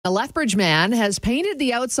A Lethbridge man has painted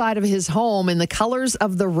the outside of his home in the colors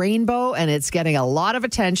of the rainbow, and it's getting a lot of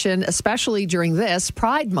attention, especially during this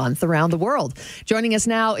Pride Month around the world. Joining us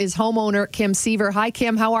now is homeowner Kim Seaver. Hi,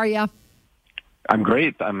 Kim. How are you? I'm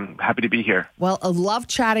great. I'm happy to be here. Well, I love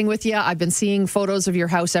chatting with you. I've been seeing photos of your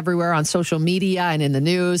house everywhere on social media and in the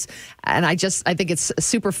news, and I think it's a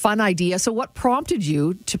super fun idea. So what prompted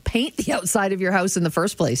you to paint the outside of your house in the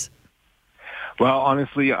first place? Well,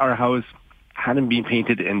 honestly, our house hadn't been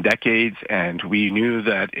painted in decades, and we knew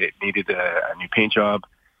that it needed a new paint job.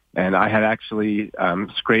 And I had actually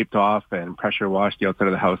scraped off and pressure washed the outside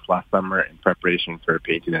of the house last summer in preparation for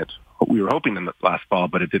painting it. We were hoping in the last fall,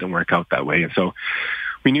 but it didn't work out that way. And so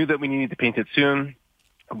we knew that we needed to paint it soon.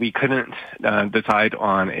 We couldn't decide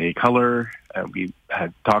on a color. We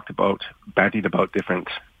had bandied about different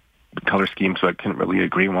color schemes, so I couldn't really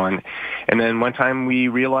agree on. And then one time we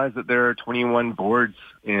realized that there are 21 boards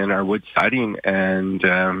in our wood siding, and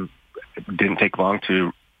it didn't take long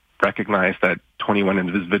to recognize that 21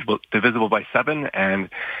 is divisible by 7, and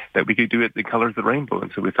that we could do it the colors of the rainbow.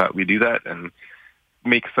 And so we thought we'd do that and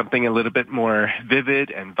make something a little bit more vivid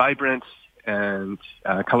and vibrant and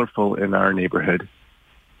colorful in our neighborhood.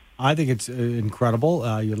 I think it's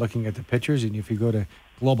incredible. You're looking at the pictures, and if you go to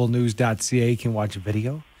globalnews.ca, you can watch a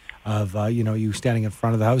video of you standing in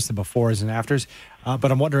front of the house, the befores and afters.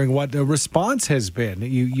 But I'm wondering what the response has been.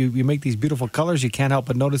 You make these beautiful colors. You can't help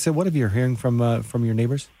but notice it. What have you hearing from your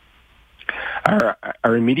neighbors?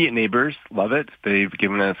 Our immediate neighbors love it. They've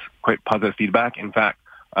given us quite positive feedback. In fact,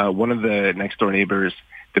 one of the next door neighbors,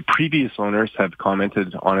 the previous owners have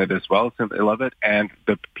commented on it as well, since they love it. And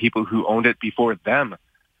the people who owned it before them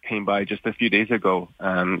came by just a few days ago.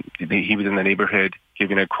 He was in the neighborhood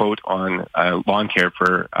giving a quote on lawn care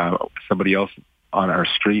for somebody else on our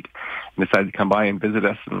street, and decided to come by and visit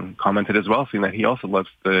us and commented as well, saying that he also loves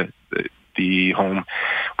the home.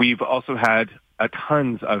 We've also had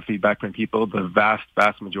tons of feedback from people. The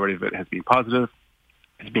vast majority of it has been positive.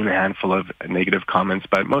 There's been a handful of negative comments,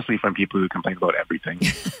 but mostly from people who complain about everything.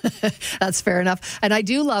 That's fair enough. And I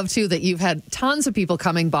do love, too, that you've had tons of people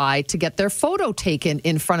coming by to get their photo taken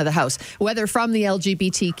in front of the house, whether from the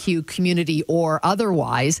LGBTQ community or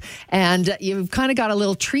otherwise. And you've kind of got a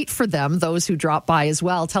little treat for them, those who drop by as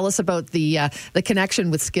well. Tell us about the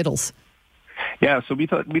connection with Skittles. Yeah, so we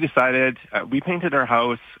decided, we painted our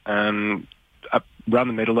house around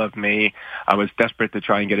the middle of May. I was desperate to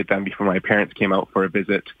try and get it done before my parents came out for a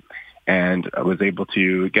visit, and I was able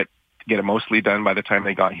to get it mostly done by the time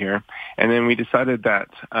they got here. And then we decided that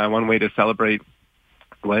one way to celebrate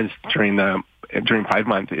was during Pride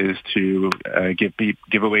Month is to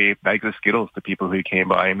give away bags of Skittles to people who came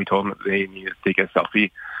by, and we told them that they needed to take a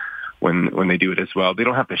selfie when they do it as well. They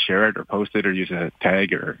don't have to share it or post it or use a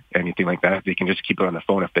tag or anything like that. They can just keep it on the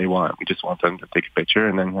phone if they want. We just want them to take a picture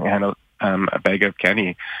and then hand out a bag of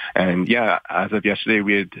candy. And yeah, as of yesterday,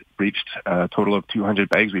 we had reached a total of 200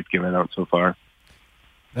 bags we've given out so far.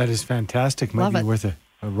 That is fantastic. Might be worth a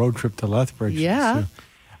road trip to Lethbridge. Yeah.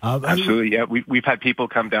 So, absolutely. Yeah, we've had people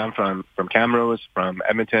come down from Camrose, from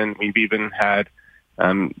Edmonton. We've even had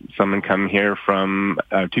someone come here from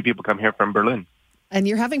 2 people come here from Berlin. And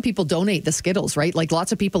you're having people donate the Skittles, right? Like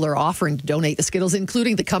lots of people are offering to donate the Skittles,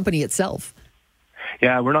 including the company itself.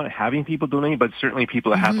 Yeah, we're not having people donate, but certainly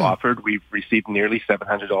people have offered. We've received nearly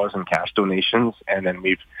 $700 in cash donations, and then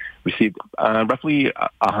we've received roughly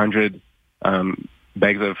 100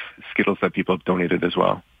 bags of Skittles that people have donated as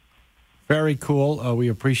well. Very cool. We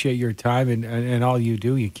appreciate your time and all you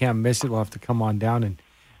do. You can't miss it. We'll have to come on down.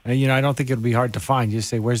 And I don't think it'll be hard to find. Just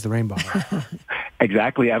say, where's the rainbow?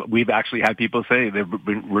 Exactly. We've actually had people say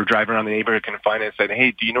that we're driving around the neighborhood, couldn't find it, and said,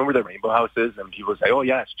 hey, do you know where the rainbow house is? And people say, oh,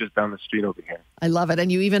 yeah, it's just down the street over here. I love it.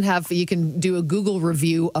 And you even you can do a Google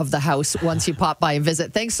review of the house once you pop by and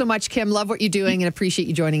visit. Thanks so much, Kim. Love what you're doing and appreciate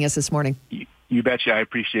you joining us this morning. You betcha. I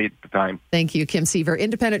appreciate the time. Thank you, Kim Seaver,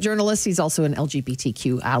 independent journalist. He's also an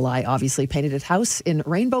LGBTQ ally, obviously painted his house in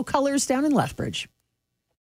rainbow colors down in Lethbridge.